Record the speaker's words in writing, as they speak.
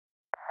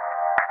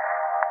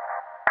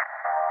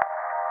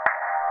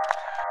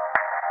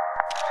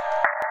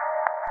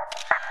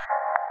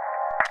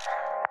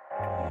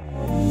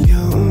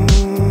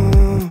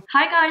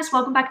Hi guys,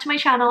 welcome back to my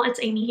channel. It's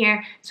Amy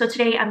here. So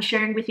today I'm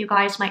sharing with you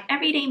guys my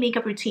everyday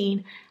makeup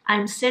routine.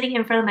 I'm sitting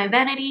in front of my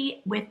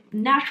vanity with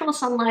natural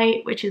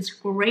sunlight, which is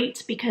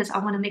great because I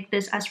want to make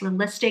this as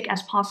realistic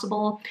as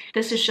possible.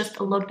 This is just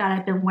a look that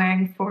I've been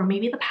wearing for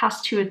maybe the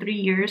past 2 or 3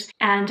 years,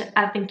 and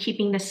I've been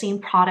keeping the same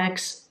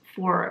products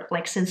for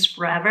since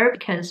forever,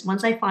 because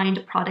once I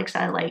find products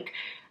that I like,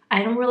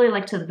 I don't really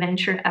like to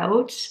venture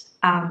out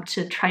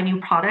to try new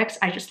products.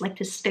 I just like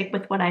to stick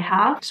with what I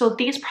have. So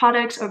these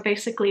products are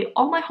basically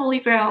all my holy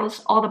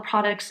grails, all the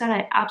products that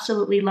I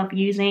absolutely love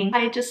using.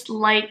 I just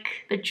like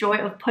the joy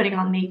of putting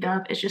on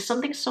makeup. It's just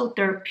something so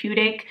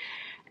therapeutic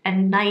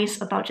and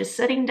nice about just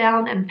sitting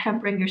down and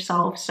pampering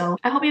yourself. So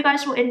I hope you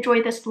guys will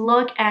enjoy this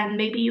look, and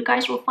maybe you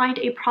guys will find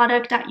a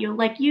product that you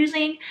like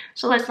using.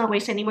 So let's not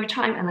waste any more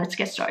time and let's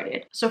get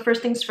started. So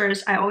first things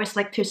first, I always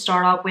like to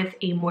start off with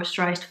a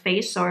moisturized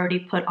face. So I already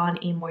put on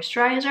a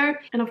moisturizer,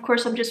 and of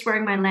course I'm just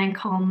wearing my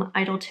Lancome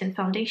Idole Tint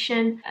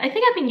foundation. I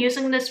think I've been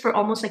using this for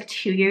almost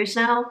 2 years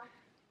now.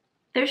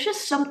 There's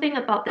just something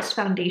about this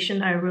foundation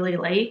that I really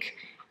like.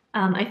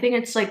 I think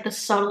it's the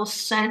subtle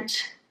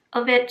scent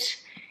of it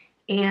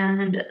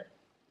and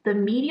the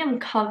medium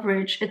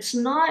coverage.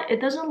 It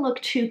doesn't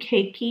look too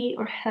cakey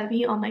or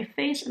heavy on my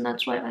face, and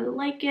that's why I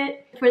like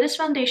it. For this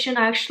foundation,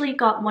 I actually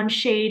got one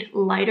shade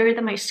lighter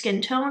than my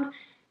skin tone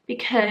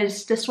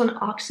because this one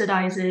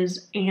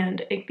oxidizes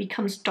and it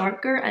becomes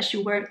darker as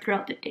you wear it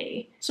throughout the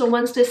day. So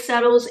once this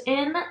settles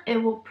in, it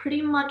will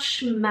pretty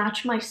much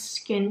match my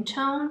skin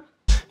tone.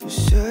 You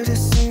should have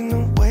seen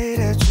the way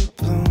that you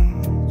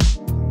bloom.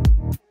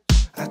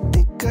 I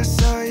think I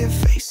saw your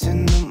face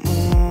in the moon.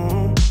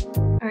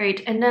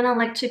 Alright, and then I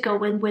like to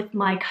go in with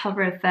my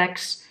Cover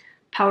FX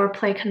Power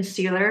Play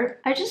Concealer.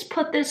 I just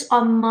put this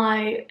on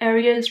my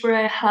areas where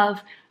I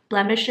have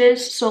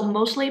blemishes, so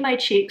mostly my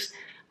cheeks.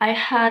 I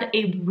had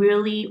a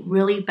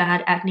really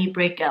bad acne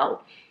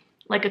breakout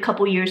a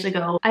couple years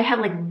ago. I had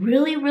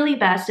really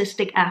bad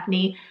cystic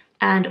acne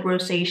and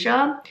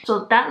rosacea,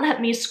 so that left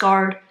me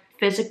scarred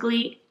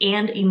physically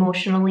and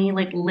emotionally,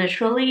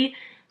 literally.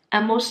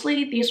 And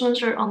mostly these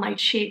ones are on my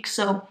cheeks,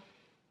 so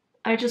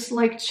I just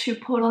like to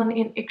put on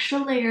an extra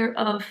layer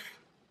of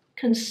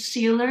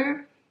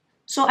concealer.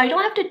 So I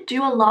don't have to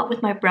do a lot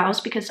with my brows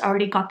because I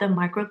already got them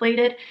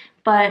microbladed,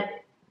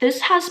 but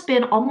this has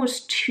been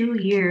almost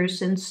 2 years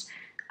since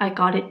I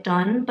got it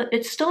done, but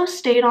it still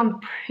stayed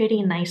on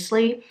pretty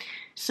nicely.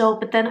 So,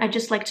 but then I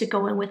just like to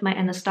go in with my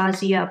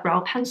Anastasia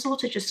Brow Pencil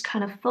to just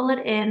kind of fill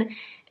it in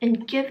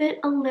and give it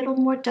a little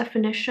more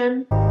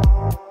definition.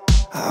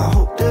 I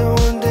hope that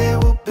one day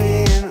we'll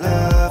be in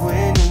love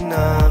when you're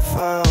not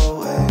far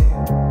away.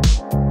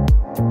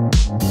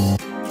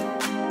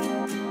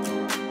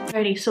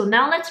 Alrighty, so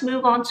now let's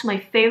move on to my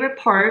favorite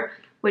part,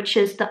 which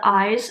is the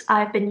eyes.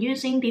 I've been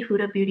using the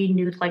Huda Beauty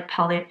Nude Light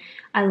palette.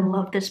 I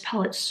love this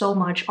palette so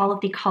much. All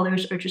of the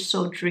colors are just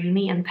so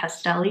dreamy and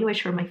pastel-y,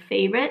 which are my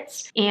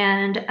favorites.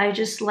 And I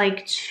just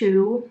like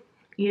to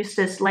use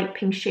this light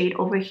pink shade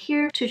over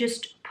here to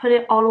just put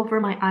it all over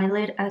my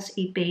eyelid as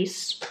a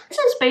base. This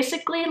is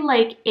basically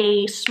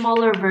a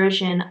smaller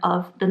version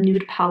of the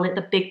nude palette,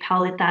 the big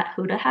palette that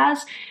Huda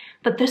has.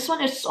 But this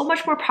one is so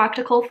much more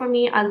practical for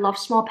me. I love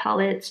small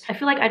palettes. I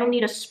feel like I don't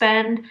need to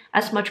spend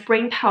as much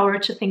brain power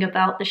to think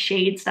about the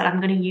shades that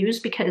I'm going to use,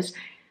 because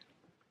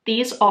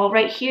these all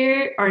right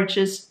here are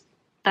just,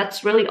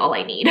 that's really all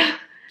I need.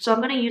 So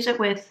I'm going to use it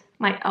with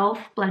my e.l.f.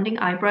 blending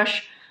eye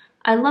brush.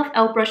 I love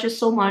e.l.f. brushes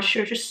so much.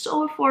 They're just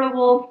so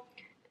affordable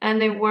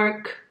and they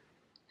work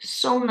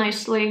so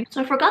nicely. So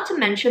I forgot to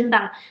mention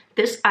that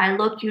this eye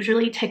look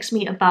usually takes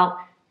me about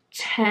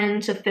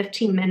 10 to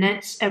 15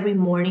 minutes every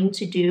morning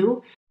to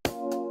do.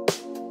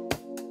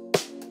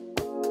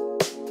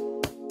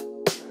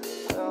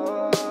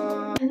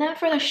 And then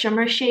for the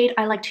shimmer shade,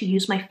 I like to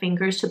use my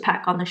fingers to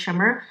pack on the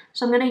shimmer.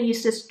 So I'm going to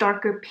use this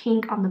darker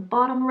pink on the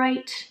bottom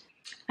right.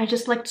 I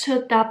just like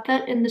to dab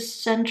that in the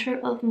center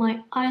of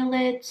my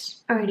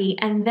eyelids. Alrighty,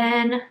 and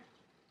then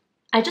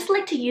I just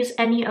like to use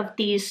any of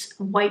these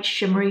white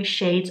shimmery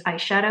shades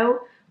eyeshadow.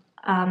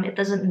 It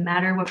doesn't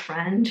matter what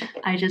brand.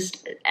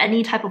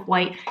 Any type of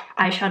white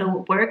eyeshadow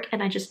will work,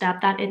 and I just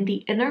dab that in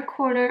the inner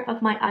corner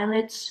of my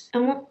eyelids.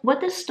 And what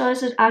this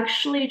does is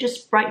actually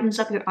just brightens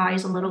up your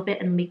eyes a little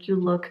bit and make you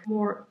look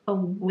more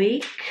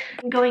awake.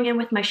 I'm going in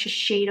with my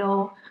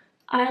Shiseido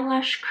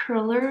eyelash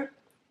curler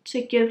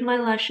to give my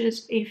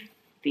lashes a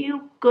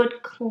few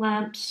good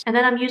clamps. And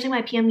then I'm using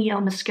my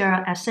PMEL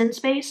mascara essence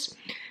base.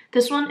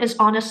 This one is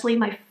honestly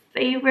my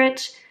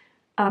favorite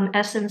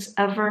essence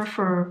ever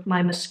for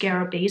my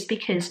mascara base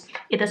because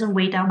it doesn't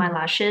weigh down my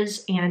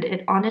lashes, and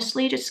it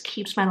honestly just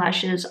keeps my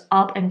lashes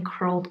up and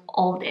curled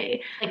all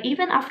day.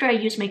 Even after I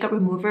use makeup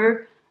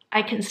remover,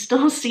 I can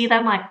still see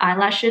that my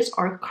eyelashes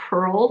are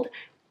curled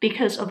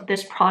because of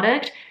this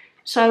product.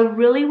 So I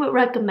really would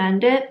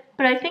recommend it.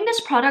 But I think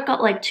this product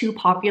got too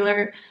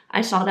popular.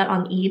 I saw that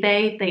on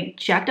eBay. They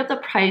jacked up the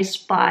price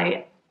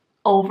by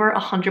over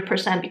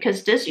 100%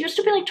 because this used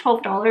to be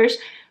 $12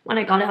 when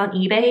I got it on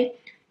eBay.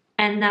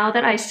 And now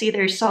that I see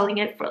they're selling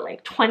it for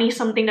like 20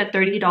 something to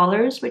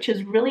 $30, which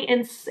is really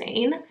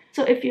insane.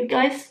 So if you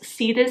guys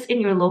see this in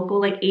your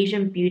local like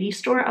Asian beauty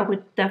store, I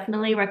would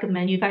definitely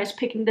recommend you guys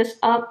picking this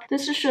up.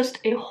 This is just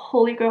a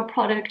holy grail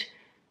product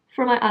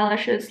for my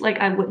eyelashes. Like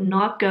I would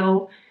not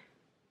go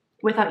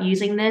without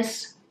using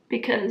this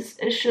because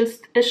it's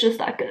just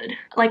that good.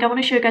 Like I want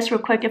to show you guys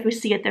real quick if we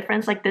see a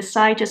difference, like this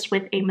side just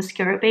with a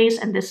mascara base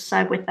and this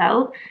side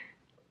without.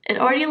 It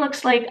already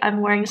looks like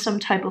I'm wearing some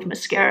type of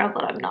mascara,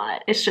 but I'm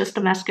not. It's just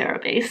a mascara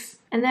base.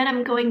 And then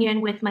I'm going in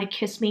with my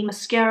Kiss Me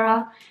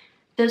mascara.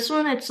 This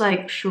one, it's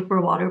like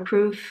super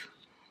waterproof.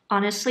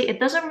 Honestly, it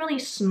doesn't really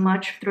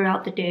smudge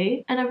throughout the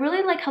day. And I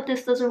really like how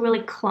this doesn't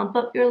really clump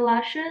up your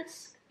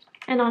lashes.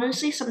 And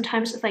honestly,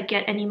 sometimes if I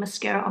get any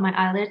mascara on my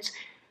eyelids,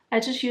 I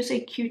just use a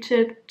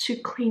Q-tip to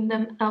clean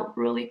them out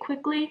really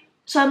quickly.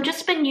 So I've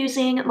just been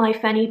using my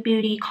Fenty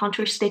Beauty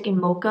contour stick in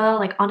Mocha.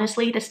 Like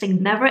honestly, this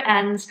thing never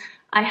ends.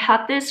 I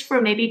had this for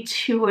maybe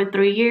 2 or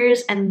 3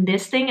 years and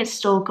this thing is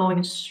still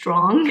going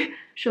strong.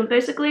 So I'm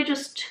basically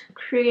just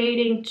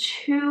creating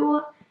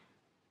 2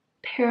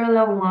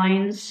 parallel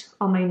lines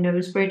on my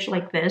nose bridge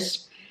like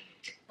this.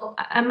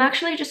 I'm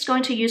actually just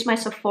going to use my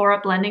Sephora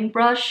blending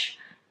brush.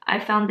 I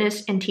found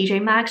this in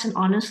TJ Maxx and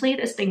honestly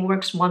this thing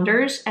works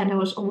wonders and it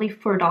was only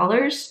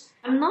 $4.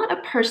 I'm not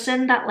a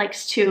person that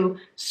likes to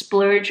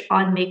splurge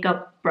on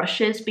makeup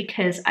brushes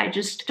because I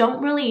just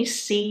don't really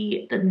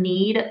see the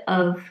need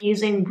of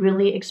using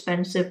really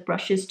expensive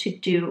brushes to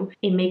do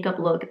a makeup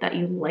look that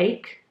you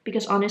like.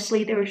 Because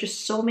honestly, there are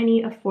just so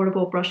many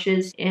affordable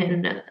brushes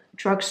in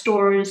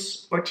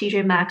drugstores or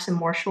TJ Maxx and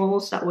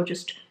Marshalls that will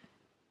just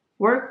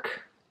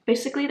work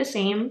basically the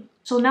same.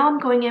 So now I'm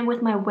going in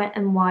with my Wet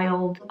n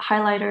Wild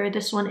highlighter.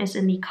 This one is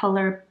in the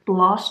color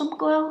Blossom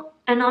Glow.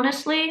 And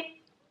honestly,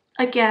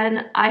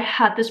 again, I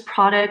had this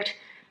product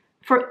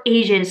for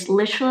ages,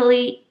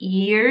 literally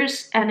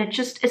years, and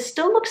it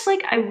still looks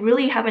like I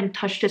really haven't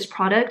touched this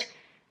product.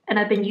 And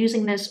I've been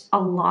using this a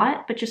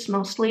lot, but just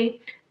mostly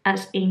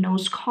as a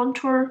nose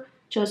contour.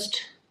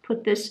 Just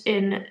put this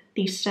in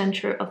the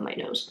center of my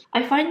nose.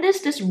 I find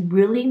this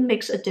really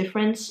makes a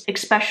difference,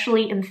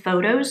 especially in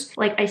photos.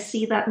 Like I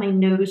see that my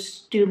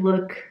nose do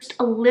look just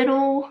a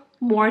little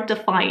more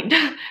defined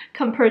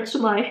compared to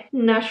my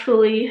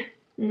naturally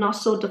not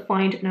so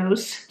defined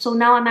nose. So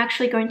now I'm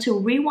actually going to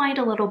rewind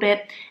a little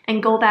bit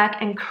and go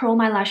back and curl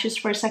my lashes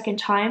for a second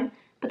time.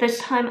 But this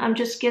time I'm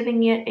just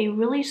giving it a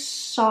really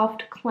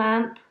soft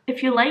clamp.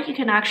 If you like, you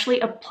can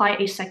actually apply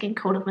a second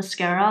coat of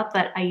mascara,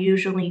 but I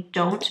usually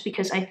don't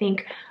because I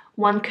think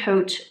 1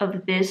 coat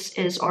of this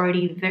is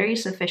already very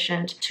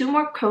sufficient. 2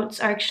 more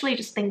coats, I actually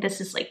just think this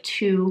is like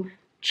too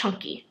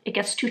chunky. It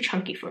gets too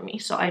chunky for me,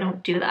 so I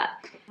don't do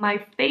that.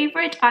 My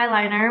favorite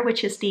eyeliner,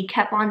 which is the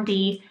Kat Von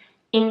D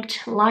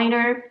inked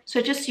liner. So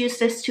I just use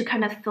this to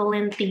kind of fill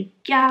in the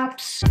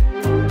gaps.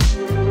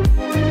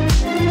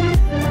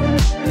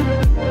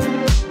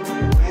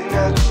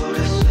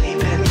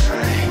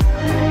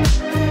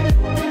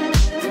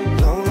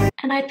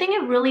 And I think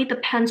it really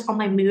depends on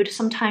my mood.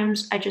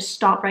 Sometimes I just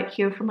stop right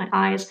here for my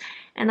eyes,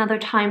 and other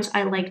times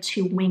I like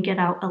to wing it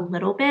out a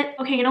little bit.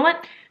 Okay, you know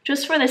what?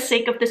 Just for the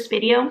sake of this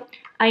video,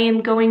 I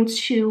am going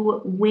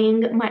to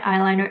wing my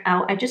eyeliner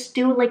out. I just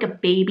do like a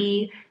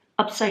baby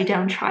upside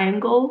down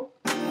triangle.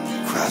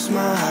 Cross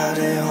my heart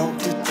and hope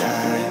to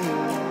die.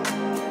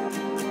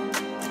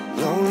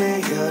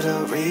 Lonely, you're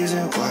the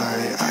reason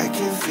why I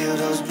can feel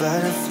those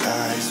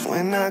butterflies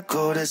when I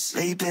go to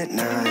sleep at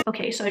night.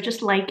 Okay, so I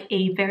just like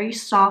a very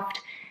soft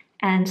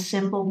and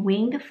simple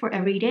wing for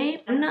every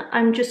day. And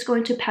I'm just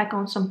going to pack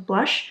on some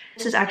blush.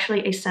 This is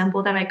actually a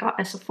sample that I got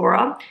at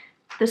Sephora.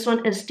 This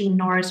one is the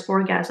Nars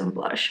Orgasm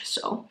blush.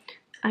 So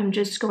I'm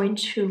just going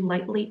to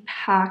lightly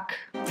pack.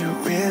 You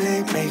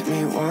really make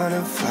me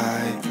wanna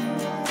fly.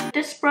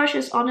 This brush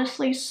is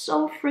honestly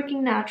so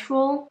freaking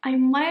natural. I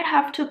might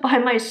have to buy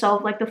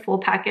myself like the full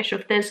package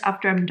of this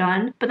after I'm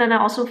done. But then I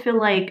also feel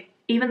like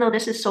even though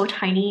this is so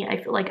tiny,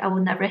 I feel like I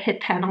will never hit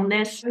 10 on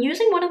this. I'm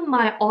using one of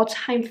my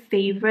all-time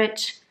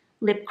favorite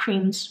lip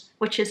creams,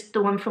 which is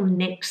the one from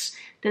NYX.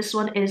 This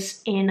one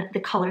is in the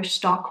color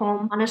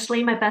Stockholm.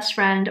 Honestly, my best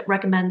friend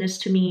recommended this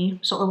to me.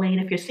 So Elaine,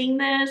 if you're seeing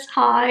this,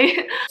 hi.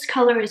 This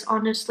color is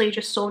honestly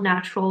just so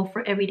natural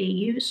for everyday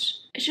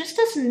use. It's just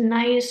this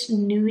nice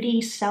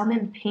nudie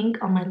salmon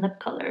pink on my lip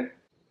color.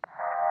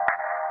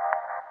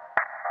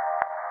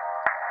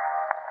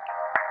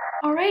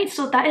 Alright,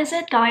 so that is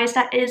it guys.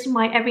 That is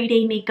my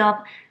everyday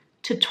makeup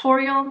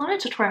tutorial. Not a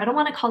tutorial, I don't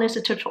want to call this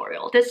a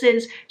tutorial. This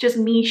is just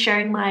me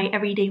sharing my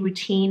everyday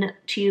routine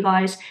to you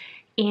guys.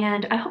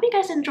 And I hope you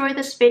guys enjoyed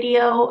this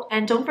video,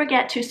 and don't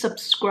forget to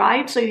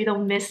subscribe so you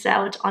don't miss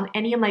out on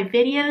any of my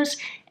videos.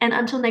 And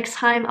until next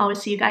time, I will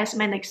see you guys in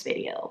my next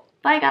video.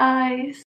 Bye guys!